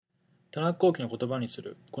田中幸喜の言葉にす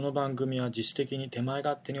るこの番組は自主的に手前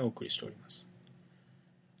勝手にお送りしております。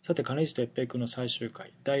さて、金氏徹平くんの最終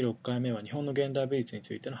回第6回目は日本の現代美術に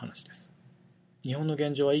ついての話です。日本の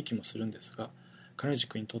現状はいい気もするんですが、金氏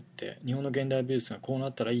くんにとって日本の現代美術がこうな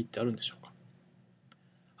ったらいいってあるんでしょうか。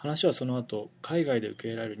話はその後、海外で受け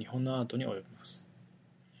入れられる日本のアートに及びます。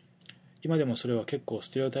今でもそれは結構ス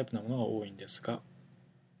テレオタイプなものが多いんですが、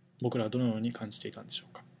僕らはどのように感じていたんでしょ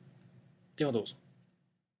うか。ではどうぞ。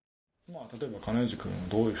例えば金氏君は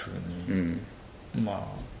どういうふうに、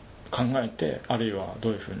考えて、あるいはど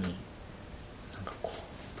ういうふうに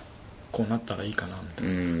こうなったらいいかなみたい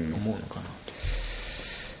な思うのかなと。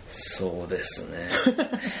そうですね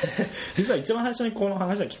実は一番最初にこの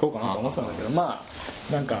話は聞こうかなと思ってたんだけど、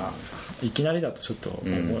いきなりだとちょっと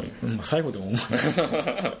最後でも思う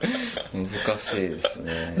難しいです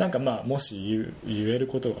ね。もし言える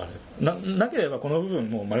ことがあれば なければこの部分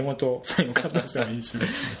もう丸ごと最後カットしたらいいし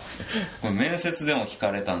面接でも聞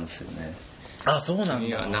かれたんですよね。あ、そうなんだ。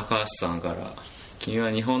君は中橋さんから君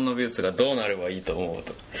は日本の美術がどうなればいいと思う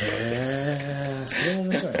と。へえ、それも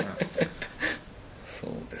面白いなそ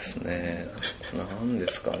うですね、なんで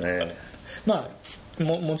すかね。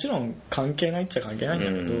もちろん関係ないっちゃ関係ないんだ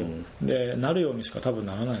けど、でなるようにしか多分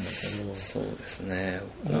ならないんだけど。そうですね、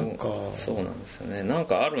そうなんですよね。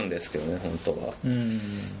あるんですけどね、本当は。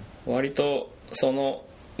割と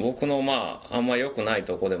僕のあんま良くない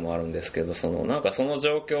とこでもあるんですけど、その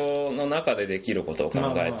状況の中でできることを考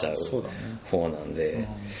えちゃう方なんで、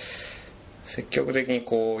積極的に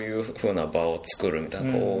こういう風な場を作るみたい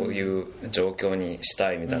な、こういう状況にし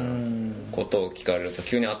たいみたいなことを聞かれると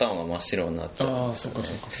急に頭が真っ白になっちゃうんですよね。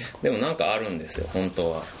でもあるんですよ、本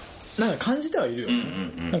当は。感じてはいるよ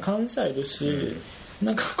ね、感じてはいるし、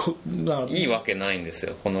いいわけないんです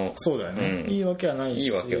よ、そうだよね、いいわけはないし、い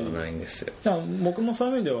いわけはないんですよ。僕もそう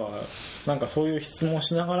いう意味ではそういう質問を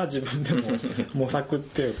しながら自分でも模索っ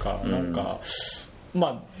ていうか、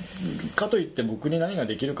かといって僕に何が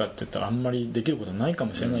できるかって言ったらあんまりできることはないか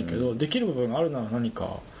もしれないけど、できる部分があるなら何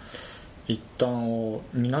か一端を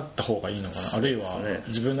担った方がいいのかな、あるいは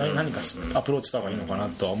自分なりに何かアプローチした方がいいのかな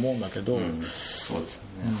とは思うんだけど、そうです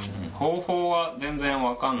ね、方法は全然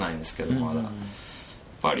わかんないんですけど、まだやっ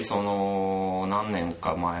ぱり何年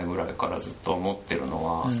か前ぐらいからずっと思ってるの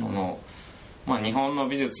は、日本の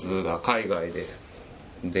美術が海外で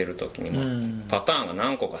出る時にもパターンが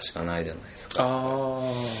何個かしかないじゃないですか。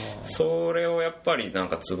それをやっぱり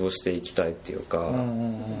潰していきたいっていうか、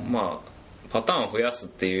パターンを増やすっ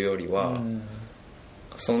ていうよりは、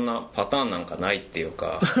そんなパターンなんかないっていう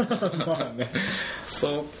か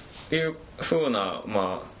そういう風な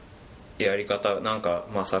やり方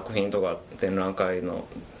作品とか展覧会の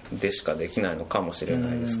でしかできないのかもしれ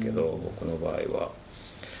ないですけど、僕の場合は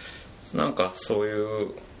そうい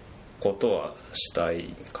うことはした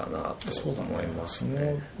いかなと思います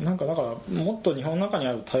ね。だからもっと日本の中に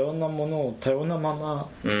ある多様なものを多様なまま、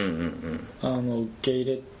受け入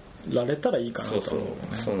れられたらいいかなと思う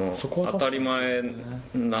ね。そこは当たり前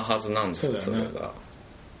なはずなんですよ、それが。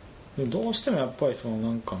どうしてもやっぱり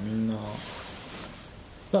みんな、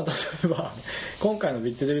例えば今回のビ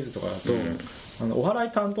ッテデビューとかだと、お祓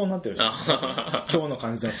い担当になってるじゃん今日の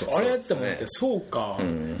感じだとあれって思って、そうか、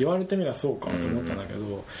言われてみればそうかと思ったんだけ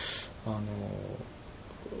ど、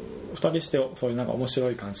2人してそういう面白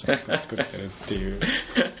い感じの服作ってるっていう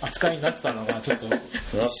扱いになってたのがちょっと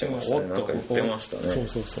一瞬おっと言ってましたね。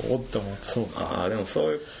そうおっと思って、そうか、でもそ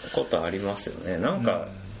ういうことありますよね。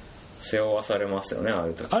背負わされますよね、あ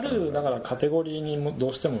る時。だからカテゴリーにもど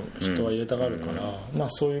うしても人は入れたがるから、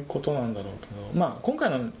そういうことなんだろうけど、今回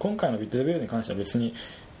のビットデビューに関しては別に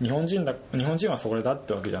日本人はそれだっ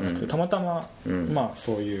てわけじゃなくて、たまたま、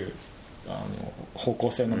そういう方向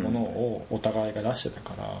性のものをお互いが出してた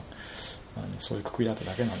から、そういうくくりだった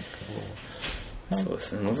だけなんだけど。そうで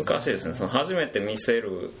すね、難しいですね。初めて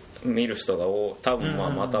見る人が多分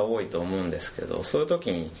また多いと思うんですけど、そういう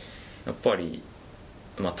時にやっぱり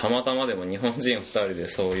たまたまでも日本人2人で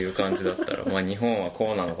そういう感じだったら日本は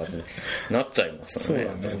こうなのかってなっちゃいますよね。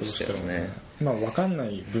そうだね、どうしてもね。分かんな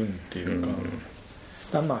い分っていうか、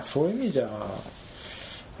そういう意味じゃ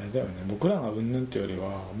あれだよね、僕らがうんぬんっていうより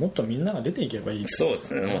はもっとみんなが出ていけばいい、そうで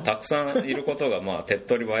すね、たくさんいることが手っ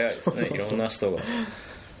取り早いですねいろんな人が。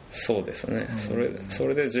そうですね、そ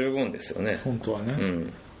れで十分ですよね、本当はね。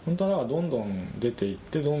本当はどんどん出ていっ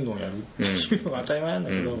てどんどんやるっていうのが当たり前なんだ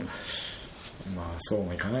けど、そう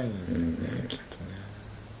もいかないんだよね、きっと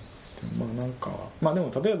ね。で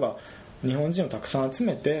も例えば日本人をたくさん集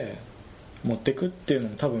めて持ってくっていうの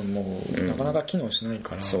も多分もうなかなか機能しない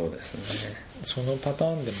から、そうですね、そのパタ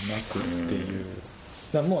ーンでもなくっていう、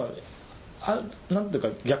だからもうなんていうか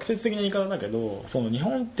逆説的な言い方だけど、その日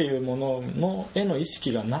本っていうもののへの意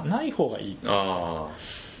識がない方がいい。あ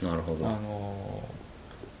あ、なるほ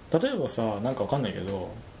ど。例えばさ、なんかわかんないけど、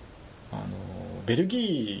ベルギ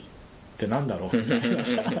ーってなんだろうみたいな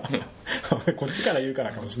こっちから言うか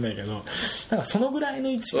らかもしれないけど、なんかそのぐらいの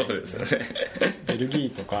位置がいい、ね、そうですよね。ベルギー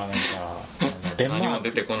とかなんかデンマーク、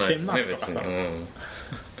出てこない、ね、デンマークとかさ、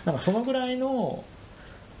なんかそのぐらいの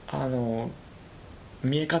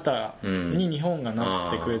見え方に日本がな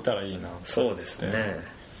ってくれたらいいなって、そうですね。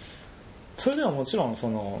それではもちろん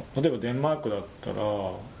例えばデンマークだったら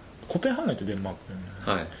コペンハーゲンってデンマーク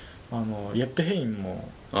だよね、はい、イェッペヘインも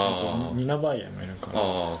ニナ・バイエンもいるか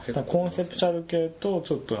らコンセプチュアル系と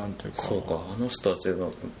ちょっとなんていうか、そうか、あの人たち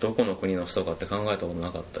のどこの国の人かって考えたことな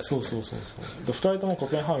かったですね。そうで2人ともコ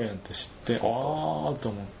ペンハーゲンって知ってと思っ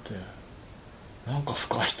てなんか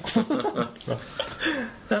深い人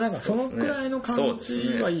なんかそのくらいの感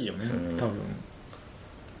じはいいよね、多分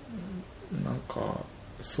なんか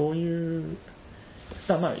そういう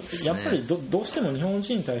だからまあやっぱりどうしても日本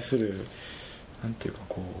人に対するなんていうか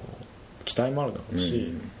こう期待もあるだろう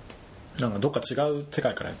し、なんかどっか違う世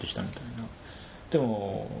界からやってきたみたいな。で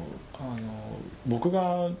も僕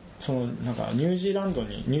がなんかニュージーランド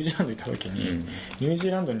にいた時に、ニュージ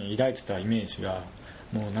ーランドに抱いてたイメージが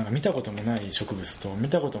もうなんか見たこともない植物と見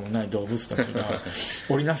たこともない動物たちが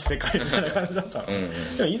織りなす世界みたいな感じだったの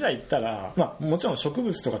でもいざ行ったら、まあ、もちろん植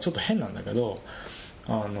物とかちょっと変なんだけど、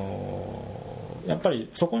やっぱり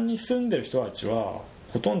そこに住んでる人たちは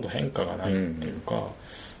ほとんど変化がないっていうか、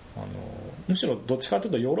むしろどっちかとい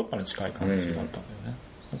うとヨーロッパに近い感じだったんだよね。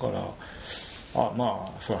だから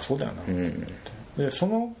まあそりゃそうだよなと思って、でそ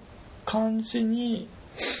の感じに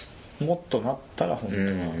もっとなったら本当は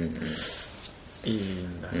いい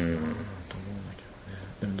んだよなと思うんだけどね。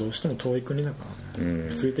でもどうしても遠い国だからね、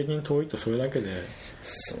物理的に遠いとそれだけで、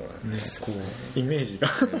そうなんです、こうイメージが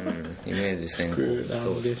イメージ先行膨ら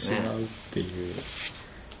んでしまうっていう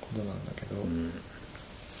ことなんだけど、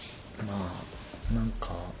まあなんか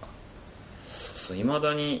いま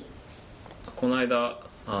だにこの間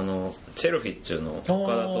チェルフィッチュの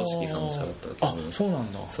岡田敏樹さんと喋った時に、そうな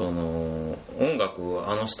んだ、音楽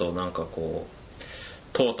あの人なんかこう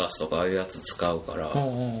トータスとかああいうやつ使うから、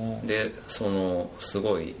です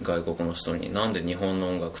ごい外国の人になんで日本の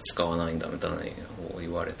音楽使わないんだみたいなのを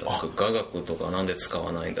言われた。雅楽とかなんで使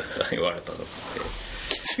わないんだって言われたとかって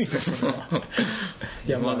きついなそれい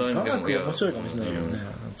やまあ雅楽面白いかもしれないけどね、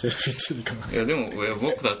チェルフィッチュにかな。いやでも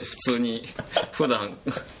僕たち普通に普段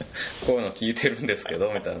こういうの聞いてるんですけ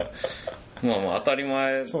どみたいなまあ当たり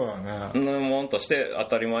前のものとして当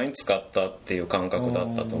たり前に使ったっていう感覚だ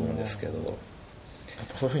ったと思うんですけど、やっ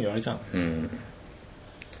ぱそういうふうに言われちゃうね。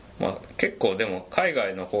まあ、結構でも海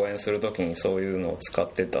外の公演するときにそういうのを使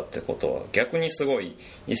ってたってことは逆にすごい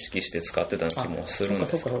意識して使ってた気もするんで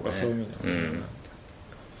すけどね。そういう意味で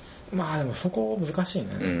は、まあでもそこ難しいね、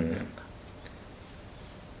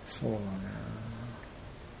そうだね。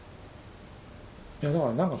いやだか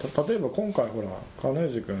らなんか例えば今回ほら金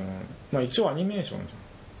藤君、まあ、一応アニメーションじ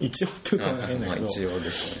ゃん、一応って言うと変だけど、一応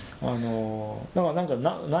ですね。だからなんか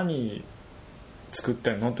何作っ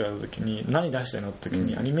てんのって言われた時に何出してんのって時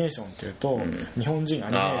にアニメーションって言うと、日本人ア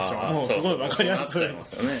ニメーションもうすごい分かりやすい。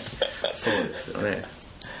そうですよね。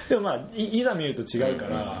でもまあ いざ見ると違うか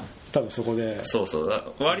ら、多分そこで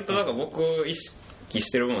割とだから僕意識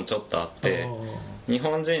してる部分ちょっとあって、日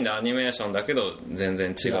本人でアニメーションだけど全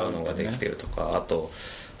然違うのができてるとか、あと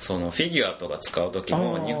そのフィギュアとか使う時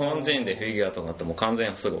も日本人でフィギュアとかってもう完全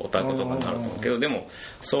にすぐオタクとかになると思うけど、でも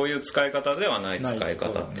そういう使い方ではない使い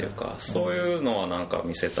方っていうか、そういうのはなんか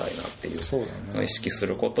見せたいなっていう意識す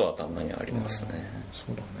ることはたまにありますね。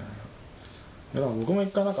そうだね。だから僕も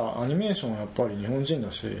一回なんかアニメーションはやっぱり日本人だ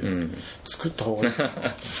し、作った方がいいなって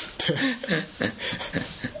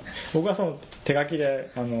僕はその手書きで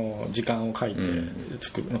時間を書いて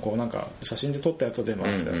作る、こうなんか写真で撮ったやつを全部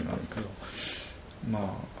合わせたやつなんだけど、ま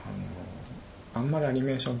ああんまりアニ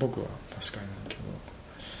メーション僕は確かにないけど、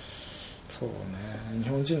そうね、日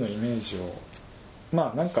本人のイメージを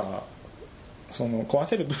まあなんかその壊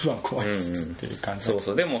せる部分は壊しつつっていう感じ、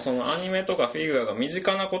そうでもそのアニメとかフィギュアが身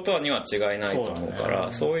近なことには違いないと思うか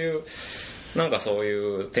ら、そういうなんかそう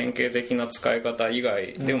いう典型的な使い方以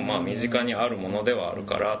外でもまあ身近にあるものではある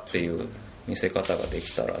からっていう見せ方がで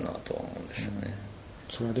きたらなとは思うんですよね。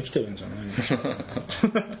それはできてるんじゃないでしょうか分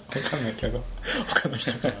かんないけど他の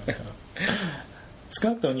人から見たら少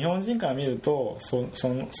なくとも日本人から見るとそう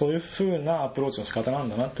いう風なアプローチの仕方なん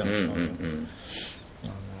だなっていうのは分かるんだ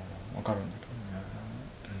けどね、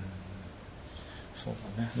そう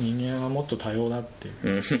だね、人間はもっと多様だってい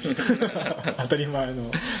う当たり前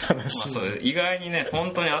の話、そう意外にね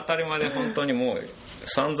本当に当たり前で本当にもう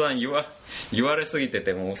散々言われすぎて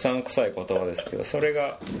てもうさんくさい言葉ですけど、それ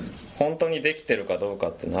が本当にできてるかどうか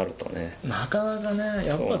ってなるとね、なかなかね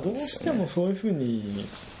やっぱどうしてもそういうふうに、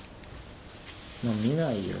見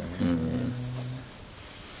ないよ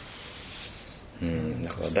ね。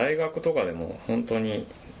だから大学とかでも本当に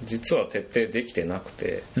実は徹底できてなく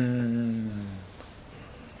て、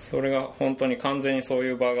それが本当に完全にそう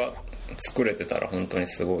いう場が作れてたら本当に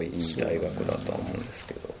すごいいい大学だと思うんです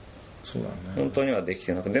けど、そうだね、本当にはでき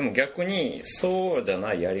てなくて、でも逆にそうじゃ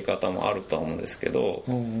ないやり方もあるとは思うんですけど、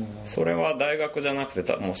それは大学じゃなく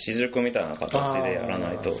てもう私塾みたいな形でやら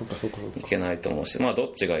ないといけないと思うし、ど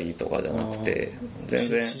っちがいいとかじゃなくて全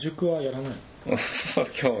然私塾はやらない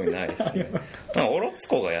興味ないですね。オロツ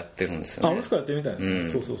コがやってるんですよね。オロツコやってみたいな、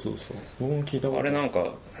そう僕も聞いたことあれなん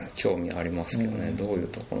か興味ありますけどね、どういう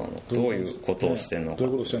とこなのか、どういうことをしてんのか、どう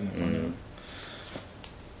いうことしてんのかね、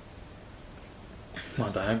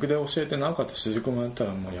大学で教えてなかった私塾もやった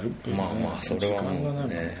らもうやるそれはもう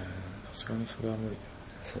ね、さすがにそれは無理だよ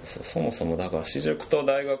ね。そもそもだから私塾と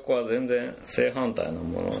大学は全然正反対な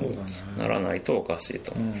ものにならないとおかしい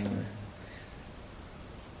と思うんですよね。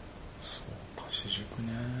そうか、私塾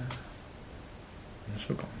ね、面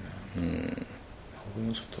白いかもね。僕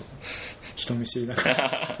もちょっと人見知りだか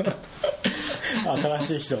ら新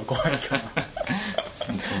しい人は怖いから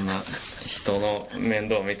そんな人の面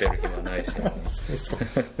倒を見てる暇ないしそう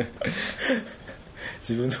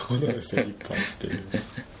自分のことで精一杯っていう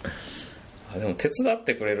でも手伝っ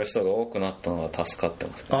てくれる人が多くなったのは助かって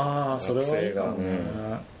ますね。それはいいかもね、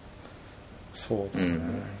そうだね、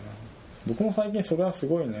僕も最近それはす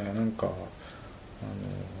ごいね、なんか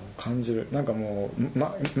感じる。なんかもう、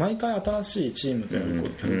毎回新しいチームとやる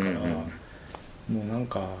から、もうなん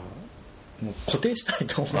かもう固定したい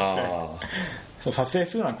と思ってそう撮影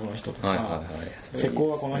するのはこの人とか、施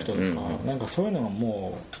工はこの人とか、なんかそういうのが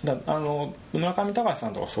もう村上隆さ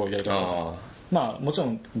んとかそういうやり方もちろ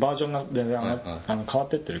んバージョンが全然変わっ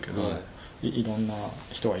てってるけど、いろんな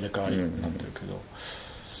人が入れ替わりになってるけど、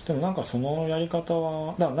でもなんかそのやり方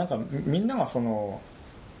はだからなんかみんながその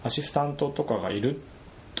アシスタントとかがいる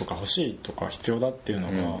とか欲しいとか必要だっていうの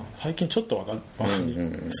が最近ちょっと分かり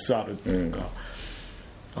つつあるっていうか、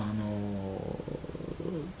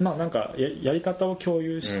なんか やり方を共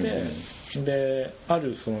有して、であ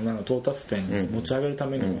るそのなんか到達点に持ち上げるた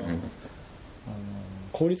めには、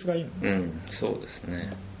効率がいいもんね、そうですね。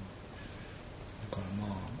だから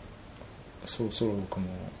そろそろ僕も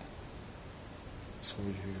そうい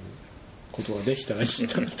うことができたらいい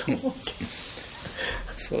かなと思うけど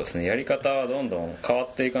そうですね、やり方はどんどん変わ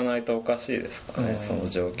っていかないとおかしいですからね、その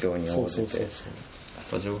状況に応じて。やっ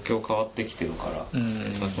ぱ状況変わってきてるから、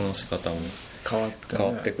制作の仕方も変わ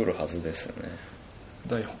ってくるはずですよね。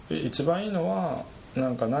一番いいのはな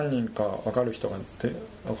んか何人か分かる人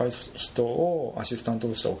をアシスタント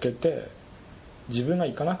として置けて、自分が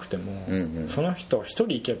行かなくても、その人は一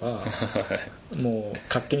人行けばもう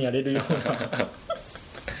勝手にやれるような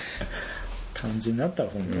感じになったら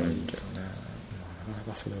本当はいいけどね、なか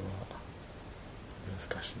なかそれは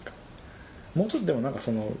難しいかも。もうちょっとでもなんか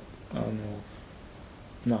その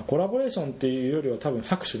コラボレーションっていうよりは多分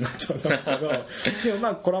搾取になっちゃうんだけどで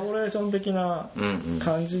もコラボレーション的な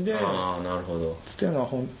感じで、なるほどっていうのは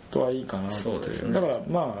本当はいいかなっていう。だから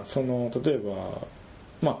その例え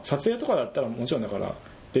ば、撮影とかだったらもちろんだから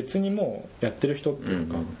別にもうやってる人っていう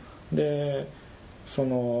か、でそ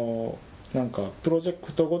のなんかプロジェ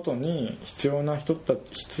クトごとに必要な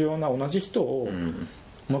同じ人を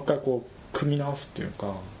もう一回こう組み直すっていう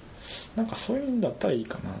か、なんかそういうんだったらいい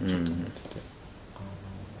かなちょっと思ってて、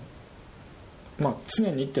常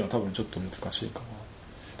にっていうのは多分ちょっと難しいかな。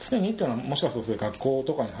常にっていうのはもしかすると学校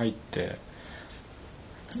とかに入って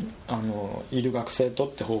いる学生と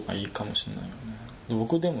って方がいいかもしれないよね。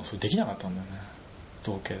僕でもそれできなかったんだよね、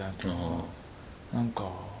造形大とかなんか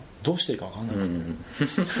どうしていいか分かんない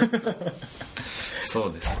そ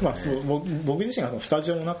うですね、僕自身がスタ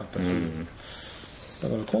ジオもなかったし、だ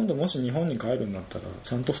から今度もし日本に帰るんだったら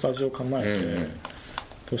ちゃんとスタジオ構えて、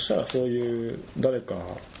そしたらそういう誰か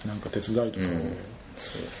なんか手伝いとかを、そうで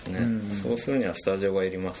すね、そうするにはスタジオが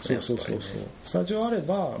いりますね。そうスタジオあれ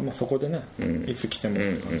ば、そこでね、いつ来ても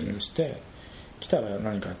らう感じにして、来たら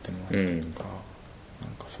何かやってもらってとか、な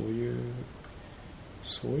んかそういう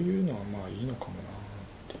のはいいのかもなっ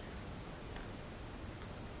てい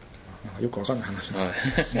う、なんかよくわかんない話なんで、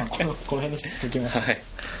この辺にしときましょう。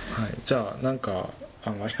じゃあなんかあ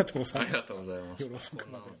りがとうございます。ありがとうございます。よろしく。